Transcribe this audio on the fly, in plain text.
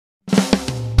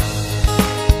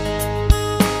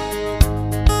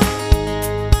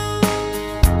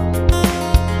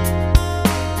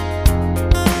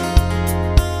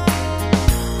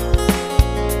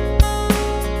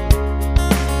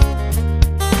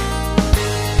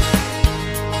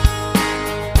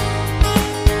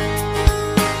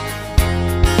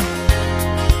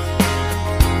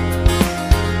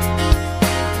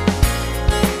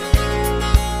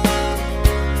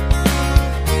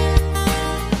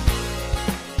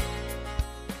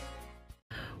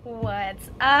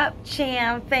What's up,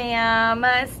 Cham Fam?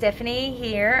 Stephanie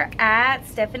here at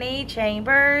Stephanie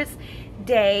Chambers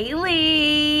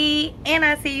Daily, and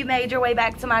I see you made your way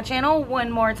back to my channel one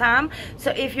more time.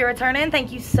 So if you're returning,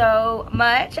 thank you so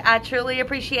much. I truly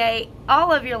appreciate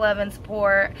all of your love and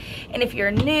support. And if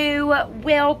you're new,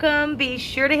 welcome. Be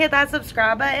sure to hit that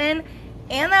subscribe button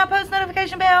and that post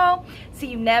notification bell so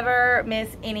you never miss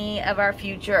any of our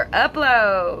future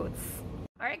uploads.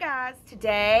 Alright guys,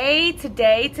 today,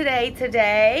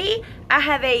 I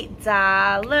have a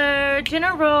Dollar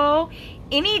General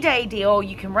any day deal.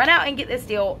 You can run out and get this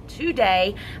deal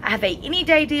today. I have a any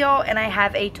day deal and I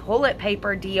have a toilet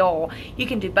paper deal. You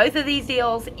can do both of these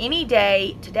deals any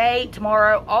day, today,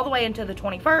 tomorrow, all the way until the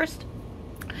 21st.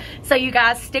 So you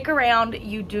guys stick around.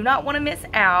 You do not want to miss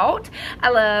out. I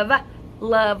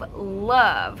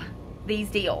love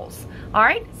these deals.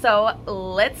 Alright, so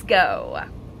let's go.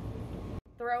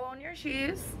 Throw on your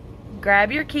shoes,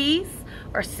 grab your keys,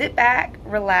 or sit back,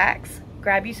 relax,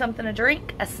 grab you something to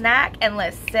drink, a snack, and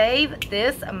let's save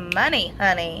this money,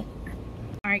 honey.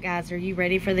 Alright guys, are you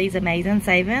ready for these amazing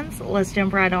savings? Let's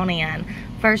jump right on in.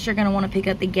 First, you're going to want to pick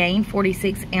up the Gain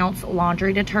 46-ounce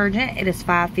laundry detergent. It is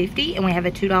 $5.50 and we have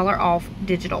a $2 off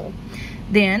digital.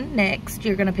 Then next,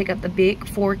 you're going to pick up the big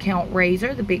 4-count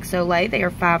razor, the Big Soleil. They are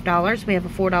 $5. We have a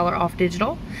 $4 off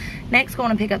digital. Next,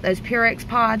 going to pick up those Purex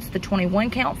pods, the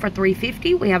 21 count for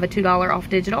 $3.50. We have a $2 off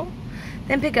digital.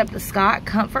 Then pick up the Scott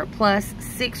Comfort Plus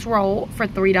 6-roll for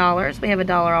 $3. We have a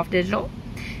 $1 off digital.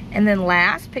 And then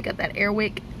last, pick up that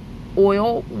Airwick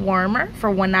oil warmer for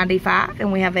 $1.95,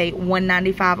 and we have a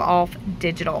 $1.95 off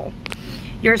digital.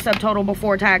 Your subtotal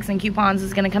before tax and coupons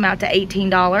is going to come out to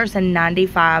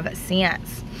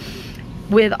 $18.95.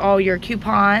 With all your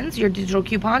coupons, your digital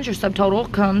coupons, your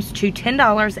subtotal comes to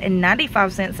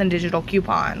 $10.95 in digital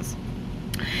coupons.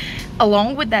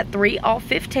 Along with that 3 off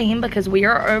 15, because we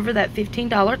are over that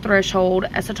 $15 threshold,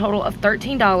 that's a total of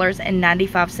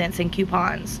 $13.95 in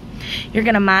coupons. You're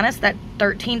going to minus that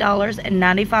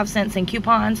 $13.95 in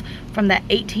coupons from that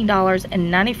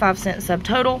 $18.95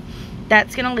 subtotal.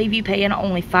 That's going to leave you paying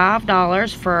only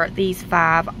 $5 for these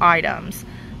 5 items.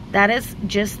 That is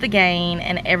just the Gain,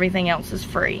 and everything else is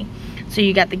free. So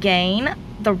you got the Gain,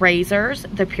 the razors,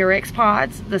 the Purex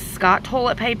pods, the Scott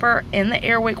toilet paper, and the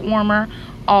Airwick warmer,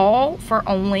 all for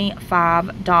only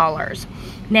 $5.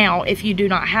 Now, if you do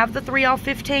not have the 3 off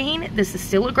 15, this is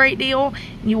still a great deal.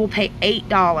 You will pay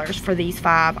 $8 for these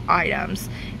 5 items.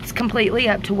 It's completely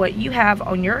up to what you have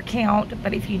on your account,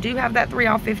 but if you do have that 3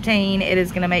 off 15, it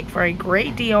is going to make for a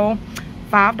great deal.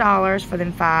 $5 for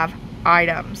them 5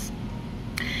 items.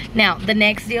 Now, the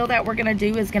next deal that we're going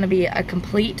to do is going to be a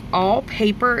complete all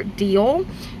paper deal.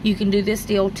 You can do this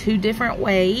deal 2 different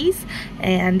ways,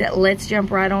 and let's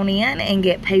jump right on in and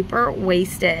get paper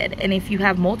wasted. And if you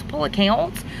have multiple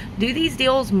accounts, do these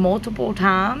deals multiple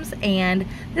times, and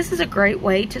this is a great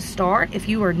way to start. If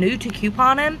you are new to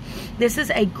couponing, this is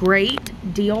a great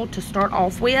deal to start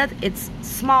off with. It's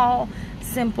small,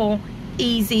 simple,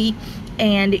 easy,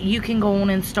 and you can go on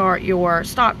and start your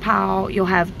stockpile. You'll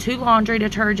have 2 laundry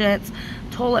detergents,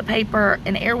 toilet paper,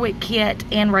 an Airwick kit,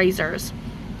 and razors.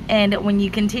 And when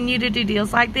you continue to do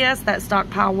deals like this, that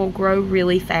stockpile will grow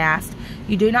really fast.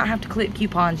 You do not have to clip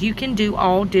coupons. You can do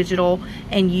all digital,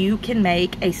 and you can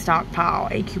make a stockpile,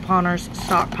 a couponer's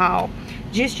stockpile,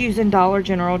 just using Dollar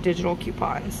General digital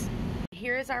coupons.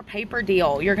 Here is our paper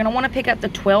deal. You're going to want to pick up the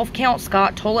 12-count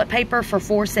Scott toilet paper for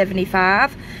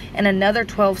 $4.75 and another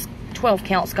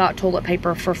 12-count Scott toilet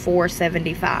paper for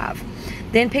 $4.75.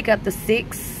 Then pick up the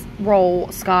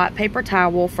 6-roll Scott paper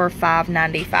towel for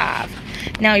 $5.95.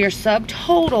 Now your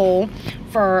subtotal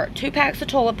for 2 packs of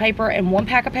toilet paper and 1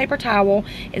 pack of paper towel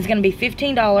is going to be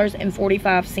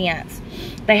 $15.45.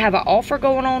 They have an offer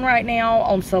going on right now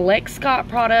on select Scott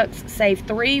products. Save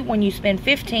 $3 when you spend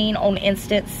 $15 on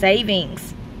instant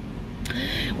savings.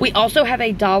 We also have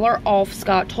a $1 off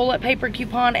Scott toilet paper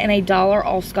coupon and a $1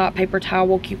 off Scott paper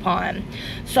towel coupon.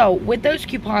 So with those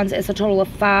coupons, it's a total of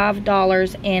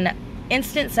 $5 in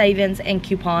instant savings and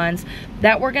coupons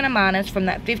that we're going to minus from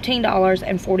that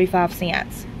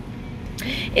 $15.45.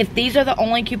 If these are the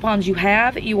only coupons you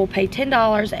have, you will pay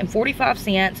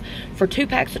 $10.45 for 2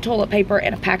 packs of toilet paper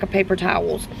and a pack of paper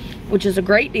towels, which is a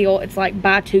great deal. It's like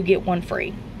buy 2, get 1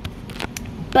 free.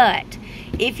 But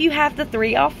if you have the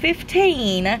 3 off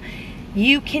 15,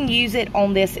 you can use it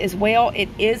on this as well. It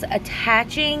is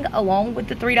attaching along with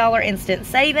the $3 instant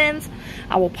savings.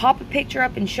 I will pop a picture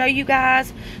up and show you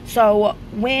guys. So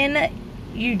when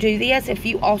you do this, if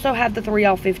you also have the 3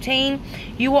 off 15,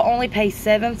 you will only pay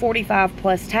 $7.45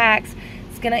 plus tax.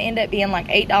 It's going to end up being like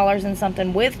 $8 and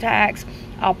something with tax.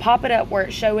 I'll pop it up where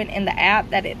it's showing in the app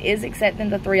that it is accepting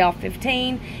the 3 off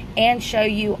 15, and show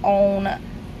you on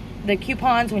the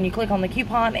coupons. When you click on the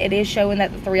coupon, it is showing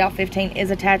that the 3 off 15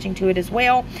 is attaching to it as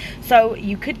well. So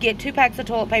you could get 2 packs of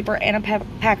toilet paper and a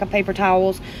pack of paper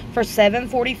towels for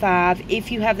 $7.45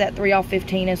 if you have that 3 off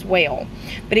 15 as well.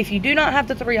 But if you do not have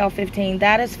the 3 off 15,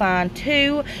 that is fine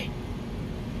too.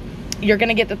 You're going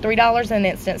to get the $3 in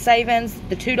instant savings,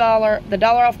 the $2, the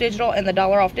dollar off digital, and the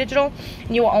dollar off digital.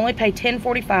 And you will only pay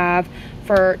 $10.45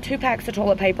 for 2 packs of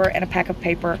toilet paper and a pack of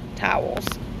paper towels.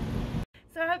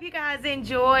 So I hope you guys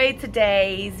enjoyed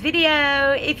today's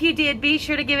video. If you did, be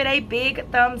sure to give it a big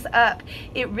thumbs up.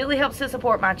 It really helps to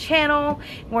support my channel.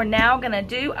 We're now going to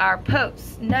do our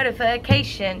post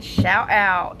notification shout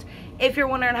out. If you're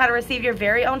wondering how to receive your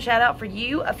very own shout out for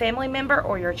you, a family member,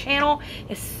 or your channel,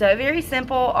 it's so very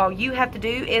simple. All you have to do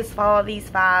is follow these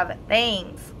 5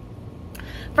 things.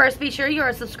 First, be sure you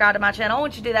are subscribed to my channel.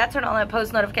 Once you do that, turn on that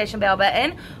post notification bell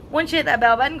button. Once you hit that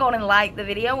bell button, go on and like the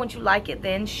video. Once you like it,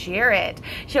 then share it.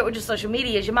 Share it with your social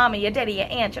media, your mama, your daddy, your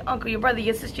aunt, your uncle, your brother,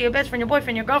 your sister, your best friend, your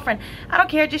boyfriend, your girlfriend. I don't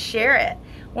care, just share it.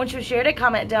 Once you've shared it,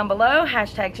 comment down below,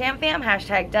 hashtag JamFam,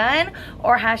 hashtag done,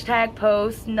 or hashtag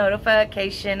post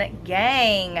notification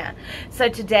gang. So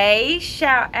today's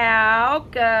shout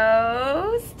out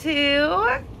goes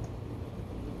to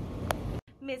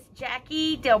Miss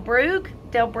Jackie Delbrug,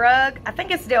 I think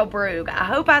it's Delbrug. I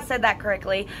hope I said that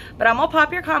correctly, but I'm gonna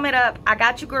pop your comment up. I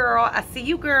got you, girl. I see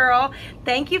you, girl.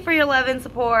 Thank you for your love and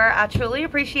support. I truly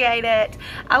appreciate it.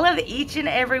 I love each and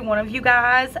every one of you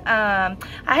guys. I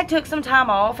had took some time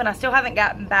off, and I still haven't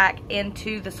gotten back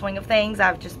into the swing of things.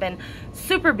 I've just been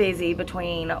super busy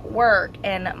between work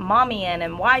and mommying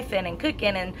and wifing and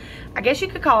cooking, and I guess you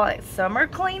could call it summer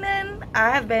cleaning.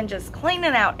 I have been just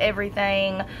cleaning out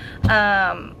everything.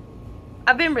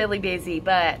 I've been really busy,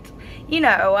 but you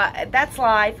know, that's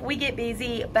life. We get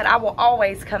busy, but I will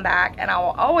always come back, and I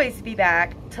will always be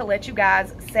back to let you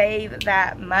guys save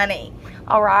that money.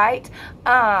 All right.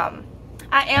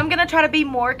 I am going to try to be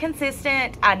more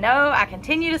consistent. I know I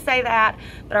continue to say that,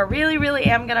 but I really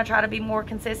am going to try to be more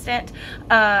consistent.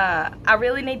 I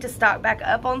really need to stock back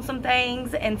up on some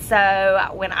things, and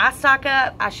so when I stock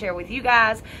up, I share with you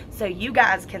guys so you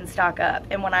guys can stock up.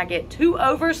 And when I get too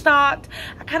overstocked,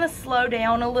 I kind of slow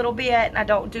down a little bit, and I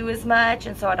don't do as much,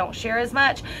 and so I don't share as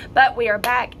much. But we are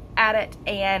back at it,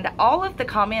 and all of the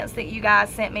comments that you guys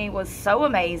sent me was so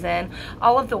amazing.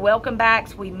 All of the welcome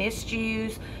backs, we missed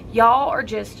yous. Y'all are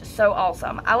just so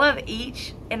awesome. I love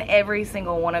each and every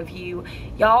single one of you.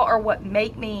 Y'all are what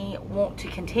make me want to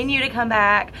continue to come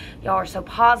back. Y'all are so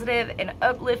positive and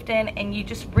uplifting, and you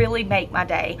just really make my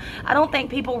day. I don't think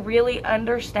people really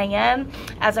understand,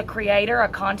 as a creator, a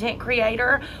content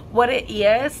creator, what it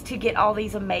is to get all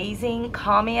these amazing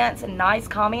comments and nice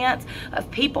comments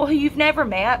of people who you've never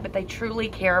met, but they truly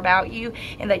care about you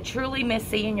and they truly miss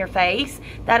seeing your face.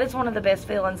 That is one of the best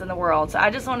feelings in the world. So I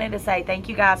just wanted to say thank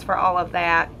you guys for all of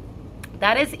that.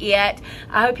 That is it.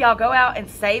 I hope y'all go out and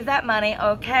save that money,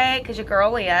 okay? Because your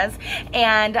girl is.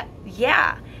 And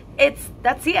yeah,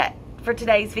 that's it for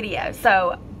today's video.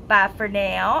 So bye for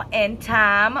now, and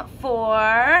time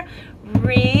for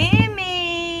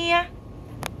Remy. All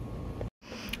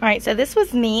right, so this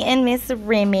was me and Miss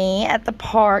Remy at the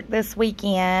park this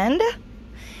weekend.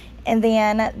 And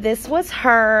then this was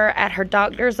her at her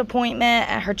doctor's appointment,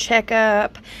 at her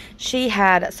checkup. She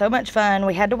had so much fun.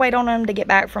 We had to wait on them to get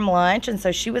back from lunch, and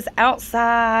so she was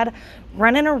outside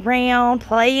running around,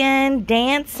 playing,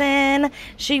 dancing.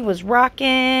 She was rocking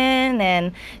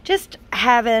and just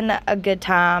having a good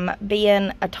time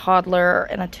being a toddler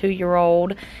and a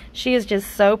 2-year-old. She is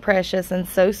just so precious and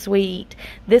so sweet.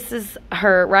 This is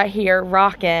her right here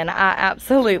rocking. I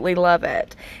absolutely love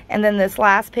it. And then this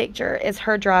last picture is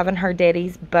her driving her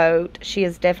daddy's boat. She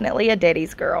is definitely a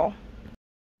daddy's girl.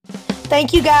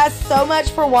 Thank you guys so much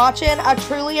for watching. I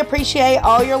truly appreciate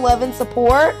all your love and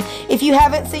support. If you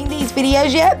haven't seen these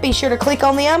videos yet, be sure to click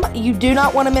on them. You do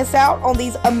not want to miss out on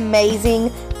these amazing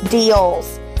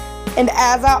deals. And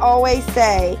as I always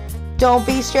say, don't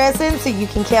be stressing so you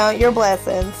can count your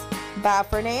blessings. Bye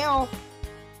for now.